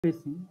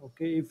facing.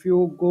 Okay, if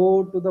you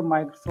go to the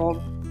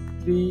Microsoft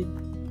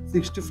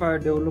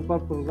 365 developer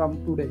program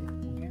today,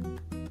 okay,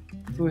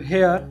 so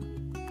here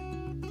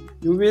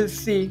you will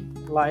see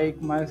like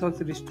Microsoft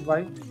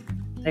 365.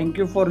 Thank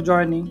you for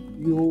joining.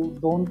 You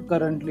don't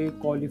currently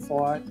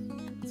qualify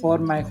for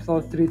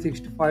Microsoft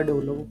 365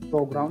 developer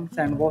program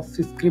sandbox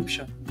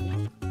subscription.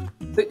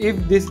 So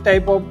if this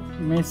type of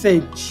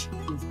message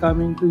is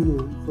coming to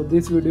you, so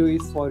this video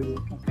is for you.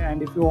 Okay,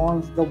 and if you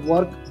want the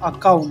work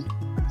account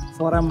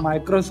for a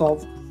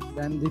Microsoft,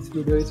 then this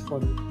video is for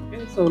you.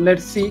 Okay, so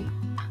let's see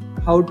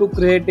how to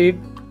create it.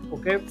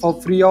 Okay,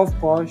 for free of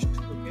cost.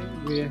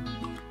 Okay,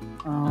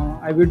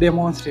 I will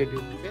demonstrate it.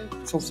 Okay,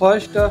 so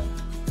first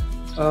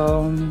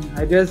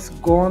I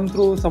just gone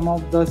through some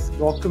of this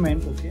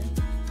document. Okay,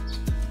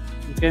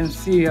 you can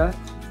see here.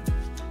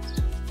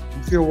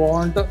 If you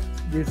want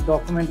this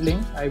document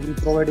link, I will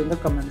provide in the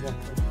comment box.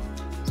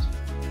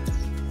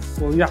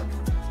 So yeah,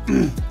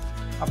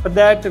 after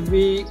that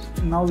we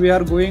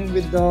are going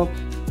with the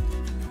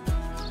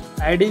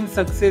adding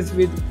success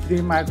with free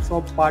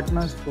Microsoft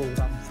partners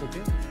programs.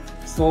 Okay,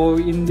 so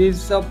in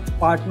this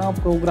partner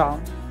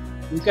program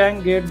you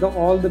can get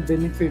all the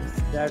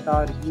benefits that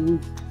are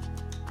used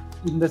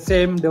in the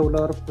same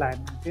developer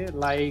plan. Okay,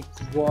 like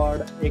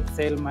Word,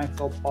 Excel,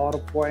 Microsoft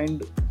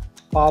PowerPoint,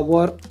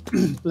 Power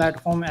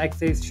Platform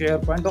Access,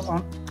 SharePoint,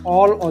 on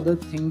all other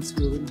things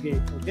you will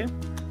get. Okay,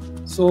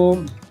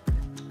 so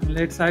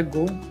let's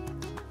go.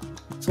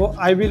 So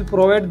I will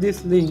provide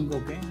this link.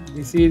 Okay,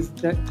 this is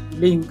the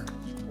link.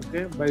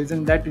 Okay, by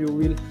using that you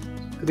will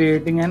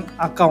creating an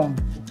account.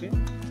 Okay,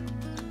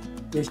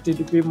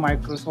 HTTP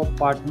Microsoft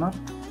partner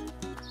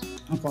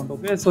account.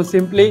 Okay, so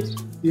simply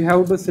you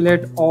have to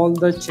select all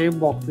the check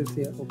boxes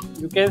here. Okay,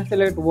 you can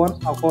select one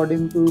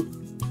according to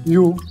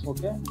you.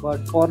 Okay,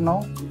 but for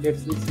now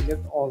let's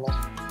select all of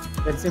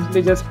them. Then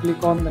simply just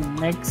click on the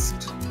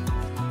next.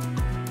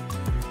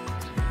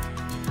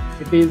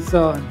 It is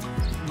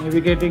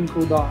navigating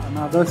to the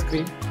another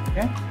screen.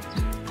 Okay,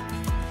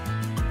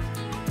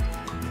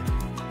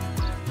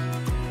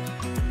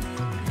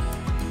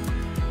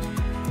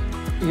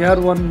 here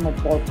one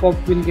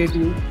pop-up will get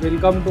you.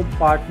 Welcome to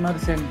Partner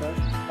Center.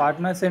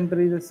 Partner Center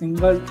is a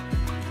single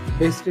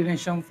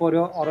destination for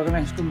your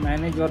organization to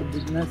manage your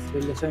business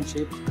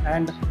relationships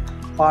and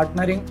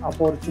partnering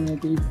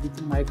opportunities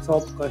with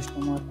Microsoft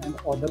customers and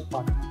other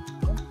partners.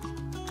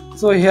 Okay?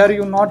 So here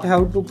you not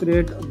have to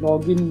create a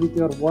login with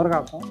your work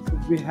account. So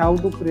we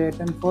have to create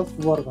an first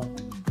work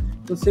account.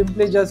 So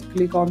simply just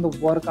click on the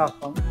work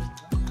account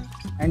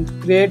and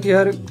create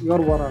here your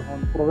work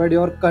account. Provide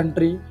your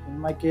country. In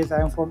my case,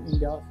 I am from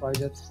India, so I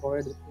just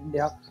provide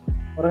India.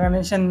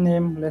 Organization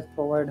name. Let's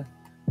provide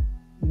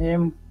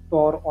name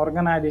for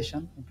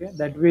organization. Okay,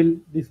 that will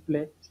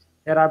display.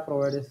 Here I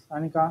provided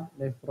Sanika.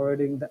 Let's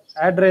providing the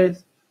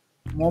address,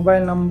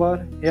 mobile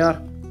number. Here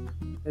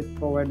let's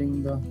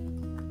providing the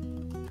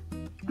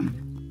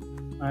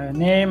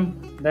name.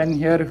 Then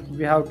here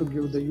we have to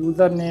give the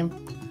username,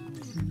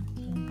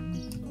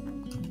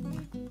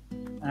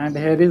 and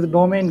here is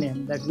domain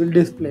name that will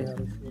display here.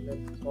 So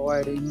let's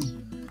providing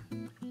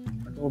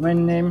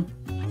domain name.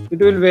 It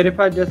will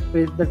verify. Just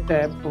press the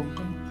tab.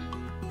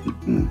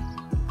 Okay.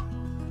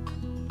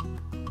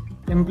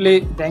 Simply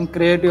then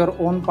create your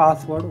own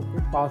password.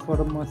 Okay,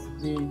 password must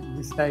be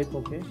this type.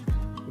 Okay,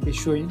 it is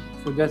showing,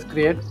 so just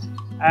create,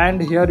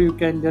 and here you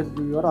can just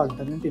do your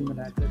alternate email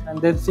address,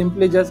 and then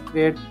simply just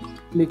click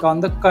on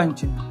the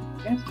continue.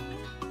 Okay,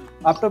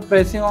 after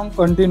pressing on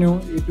continue,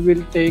 it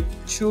will take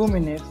 2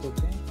 minutes.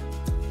 Okay,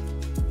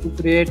 to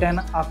create an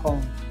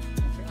account.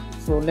 Okay,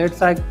 so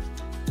let's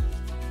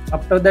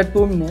after that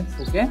 2 minutes,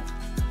 okay,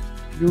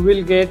 you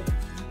will get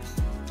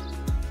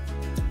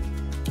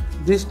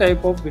this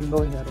type of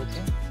window here.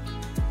 Okay,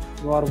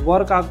 your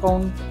work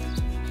account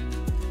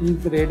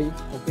is ready.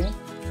 Okay,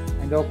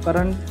 and your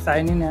current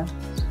sign in app,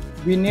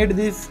 we need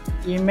this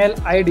email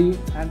ID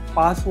and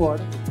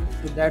password. Okay?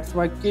 So that's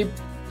why keep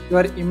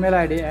your email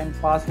ID and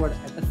password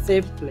at a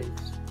safe place.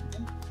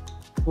 Okay?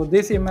 So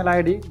this email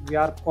ID we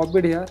are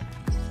copied here,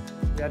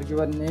 we are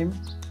given name,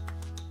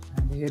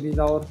 and here is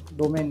our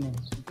domain name.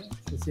 Okay?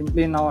 So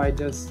simply now I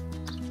just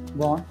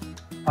go on.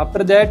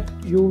 After that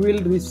you will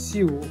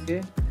receive.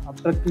 Okay,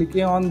 after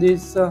clicking on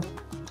this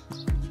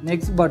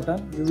next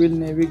button, you will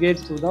navigate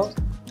to the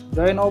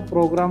join our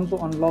program to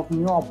unlock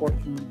new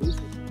opportunities.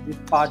 This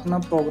partner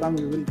program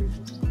you will get.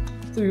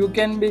 So you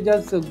can be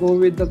just go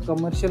with the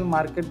commercial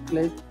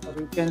marketplace, or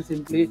you can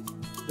simply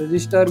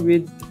register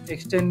with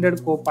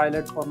extended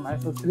copilot for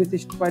Microsoft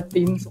 365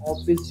 Teams,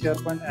 Office,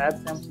 SharePoint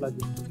apps and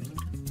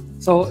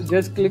plugins. So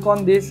just click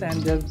on this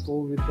and just go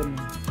with the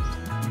name.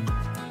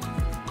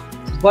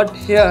 But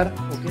here,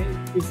 okay,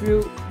 if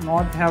you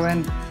not have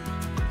an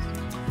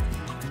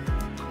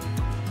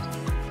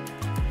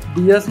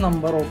DS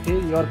number, okay,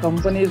 your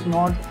company is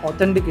not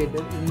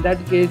authenticated, in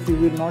that case you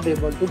will not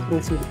able to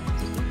proceed.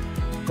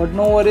 But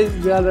no worries,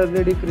 we are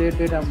already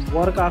created a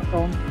work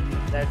account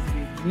that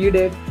we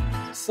needed.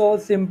 So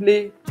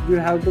simply you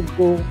have to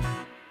go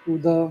to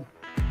the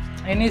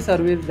any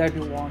service that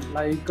you want,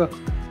 like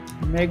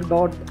make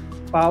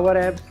power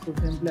apps. So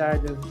simply I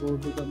just go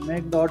to the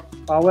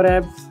make.power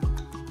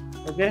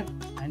apps, okay,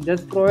 and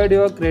just provide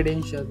your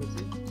credentials.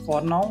 Okay,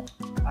 for now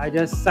I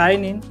just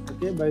sign in,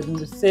 okay, by using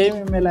the same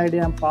email ID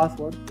and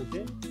password.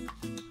 Okay,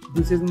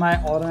 this is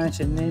my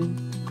organization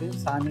name, okay,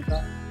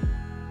 Sanika,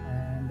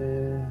 and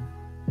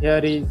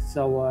here is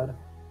our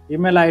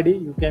email ID.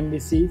 You can be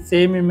see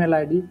same email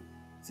ID.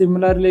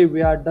 Similarly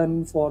we are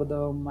done for the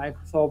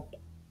Microsoft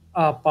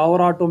Power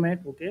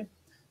Automate. Okay,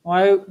 now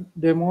I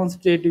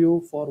demonstrate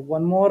you for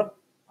one more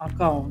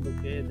account,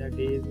 okay, that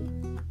is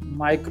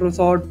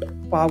Microsoft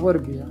Power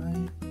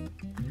BI.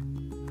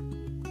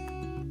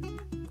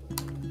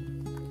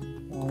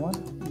 Power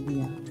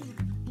BI.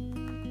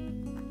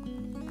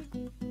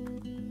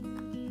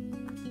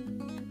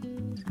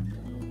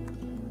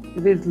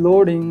 It is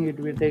loading. It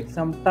will take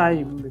some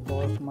time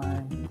because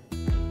my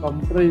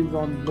computer is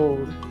on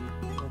load.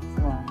 That's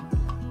why.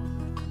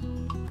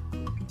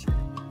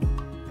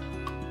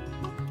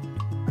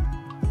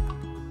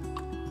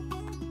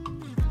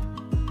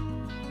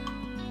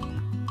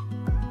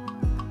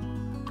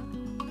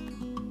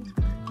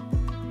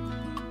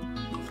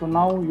 So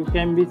now you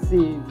can be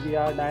see we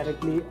are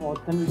directly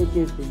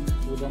authenticating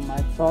to the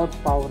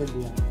Microsoft Power BI.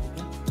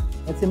 Okay?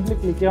 I simply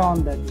click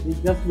on that. It is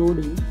just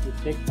loading. It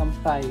takes some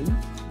time.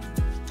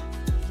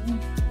 Okay?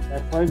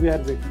 That's why we are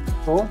waiting.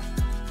 So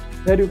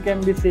here you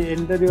can be see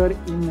enter your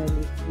email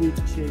which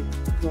so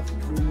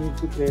you need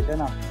to create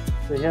an account.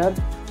 So here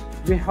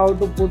we have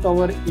to put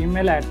our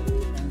email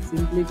address and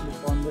simply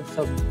click on the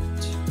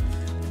submit.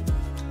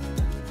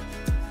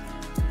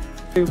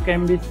 You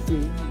can be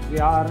see we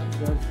are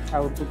just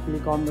have to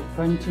click on the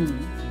continue.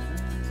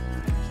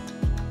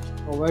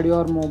 Provide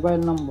your mobile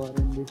number.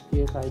 In this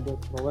case I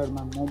just provide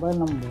my mobile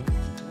number.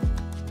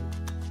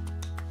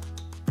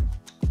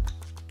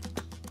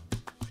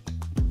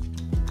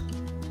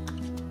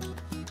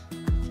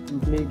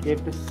 Simply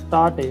get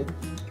started.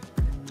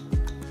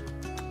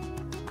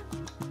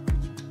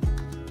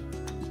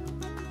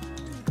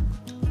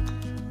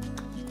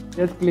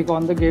 Just click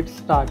on the get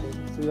started.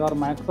 So your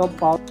Microsoft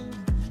Power.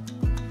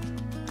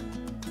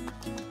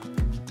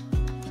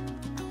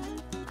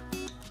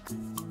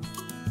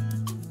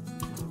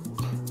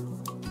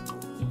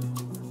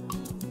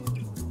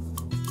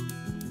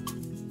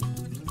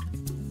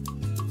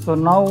 So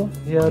now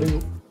here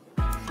you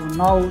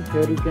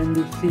can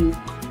be see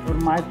your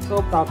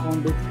Microsoft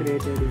account is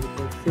created with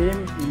the same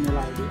email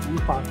ID and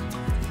password.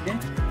 Okay.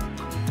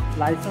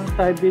 License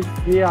type is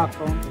free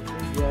account. Okay.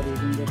 We are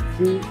using the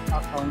free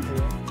account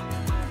here.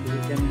 You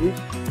can be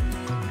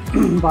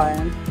buy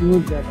and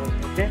use that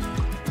also. Okay.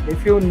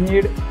 If you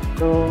need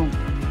the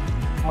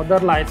other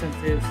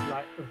licenses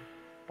like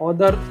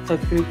other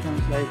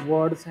subscriptions like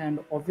Words and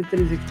Office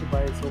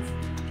 365, so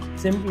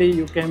simply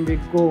you can be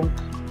go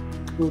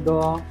to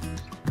the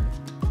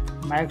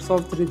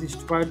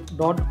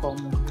Microsoft365.com.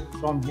 Okay.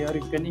 From here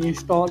you can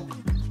install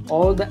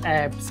all the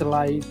apps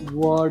like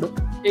Word,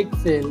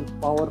 Excel,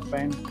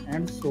 PowerPoint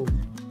and so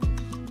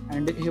on.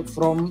 And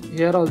from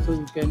here also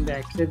you can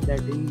access that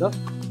in the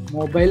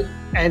mobile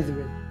as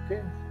well.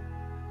 Okay,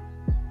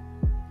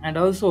 and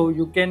also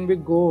you can be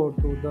go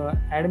to the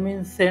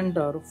admin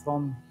center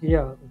from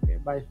here, okay,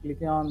 by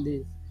clicking on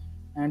this,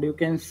 and you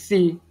can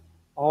see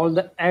all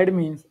the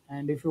admins.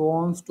 And if you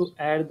want to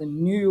add the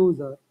new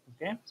user,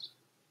 okay,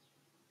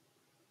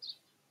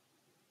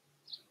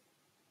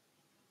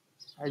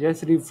 I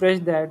just refresh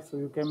that, so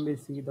you can be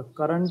see the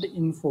current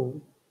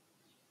info.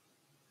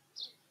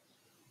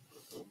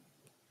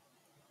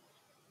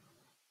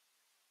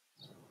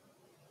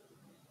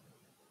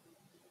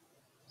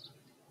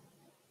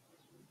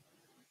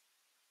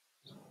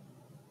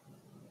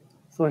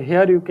 So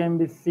here you can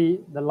be see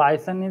the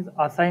license is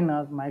assigned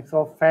as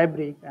Microsoft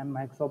Fabric and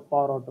Microsoft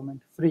Power Automate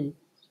free,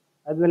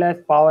 as well as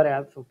Power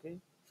Apps. Okay,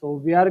 so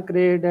we are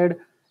created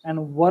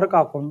and work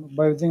account.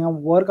 By using a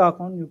work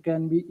account, you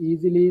can be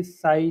easily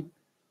sign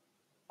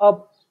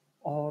up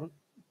or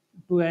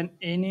to an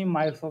any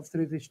Microsoft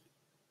 360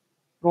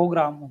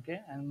 program.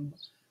 Okay, and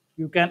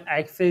you can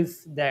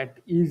access that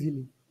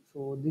easily.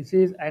 So this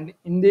is, and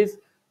in this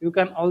you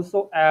can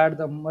also add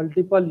the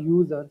multiple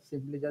users.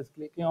 Simply just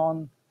clicking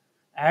on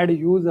add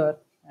user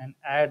and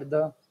add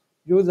the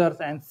users,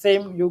 and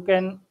same you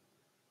can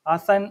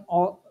assign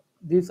all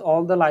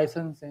the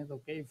licenses.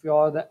 Okay, if you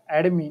are the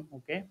admin,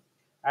 okay,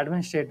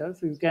 administrator,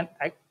 so you can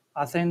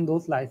assign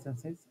those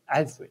licenses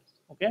as well.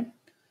 Okay,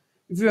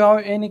 if you have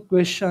any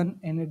question,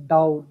 any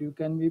doubt, you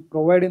can be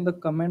provide in the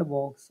comment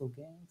box.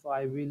 Okay, so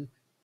I will